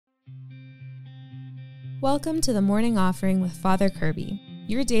Welcome to the Morning Offering with Father Kirby,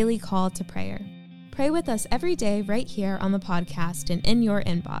 your daily call to prayer. Pray with us every day right here on the podcast and in your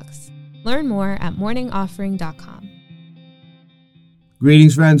inbox. Learn more at morningoffering.com.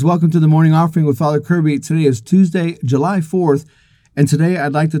 Greetings, friends. Welcome to the Morning Offering with Father Kirby. Today is Tuesday, July 4th, and today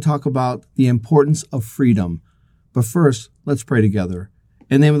I'd like to talk about the importance of freedom. But first, let's pray together.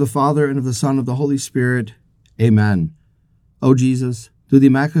 In the name of the Father, and of the Son, and of the Holy Spirit, amen. O Jesus, through the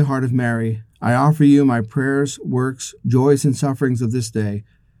Immaculate Heart of Mary, I offer you my prayers, works, joys, and sufferings of this day,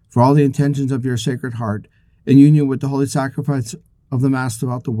 for all the intentions of your Sacred Heart, in union with the holy sacrifice of the Mass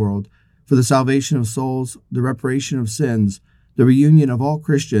throughout the world, for the salvation of souls, the reparation of sins, the reunion of all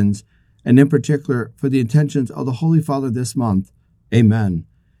Christians, and in particular for the intentions of the Holy Father this month. Amen.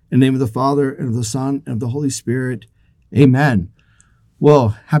 In the name of the Father, and of the Son, and of the Holy Spirit. Amen.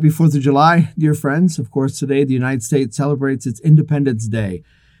 Well, happy 4th of July, dear friends. Of course, today the United States celebrates its Independence Day.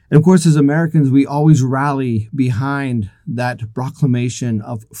 And of course, as Americans, we always rally behind that proclamation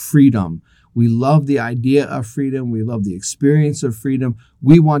of freedom. We love the idea of freedom. We love the experience of freedom.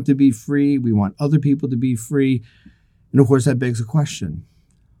 We want to be free. We want other people to be free. And of course, that begs a question.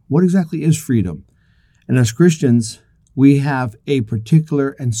 What exactly is freedom? And as Christians, we have a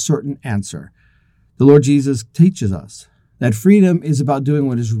particular and certain answer. The Lord Jesus teaches us that freedom is about doing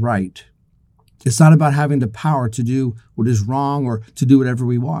what is right. It's not about having the power to do what is wrong or to do whatever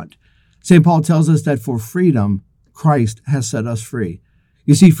we want. St. Paul tells us that for freedom, Christ has set us free.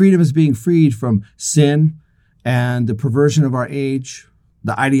 You see, freedom is being freed from sin and the perversion of our age,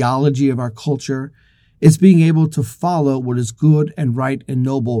 the ideology of our culture. It's being able to follow what is good and right and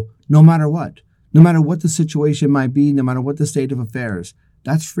noble, no matter what the situation might be, no matter what the state of affairs.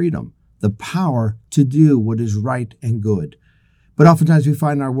 That's freedom, the power to do what is right and good. But oftentimes we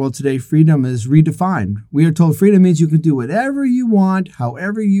find in our world today, freedom is redefined. We are told freedom means you can do whatever you want,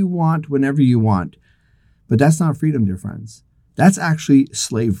 however you want, whenever you want. But that's not freedom, dear friends. That's actually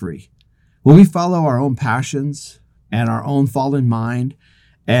slavery. When we follow our own passions and our own fallen mind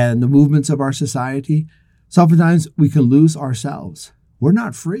and the movements of our society, oftentimes we can lose ourselves. We're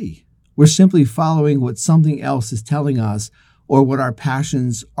not free. We're simply following what something else is telling us or what our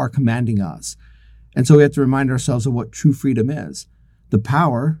passions are commanding us. And so we have to remind ourselves of what true freedom is. The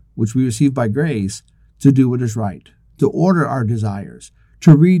power, which we receive by grace, to do what is right, to order our desires,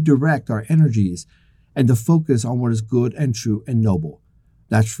 to redirect our energies, and to focus on what is good and true and noble.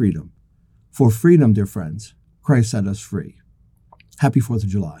 That's freedom. For freedom, dear friends, Christ set us free. Happy 4th of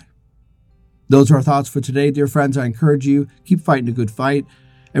July. Those are our thoughts for today, dear friends. I encourage you, keep fighting a good fight.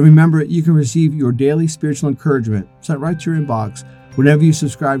 And remember, you can receive your daily spiritual encouragement sent right to your inbox whenever you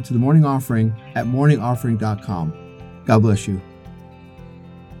subscribe to the Morning Offering at morningoffering.com. God bless you.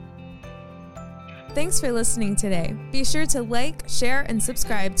 Thanks for listening today. Be sure to like, share, and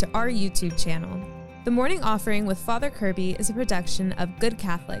subscribe to our YouTube channel. The Morning Offering with Father Kirby is a production of Good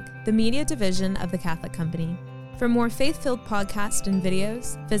Catholic, the media division of the Catholic Company. For more faith-filled podcasts and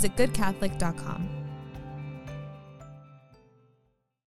videos, visit goodcatholic.com.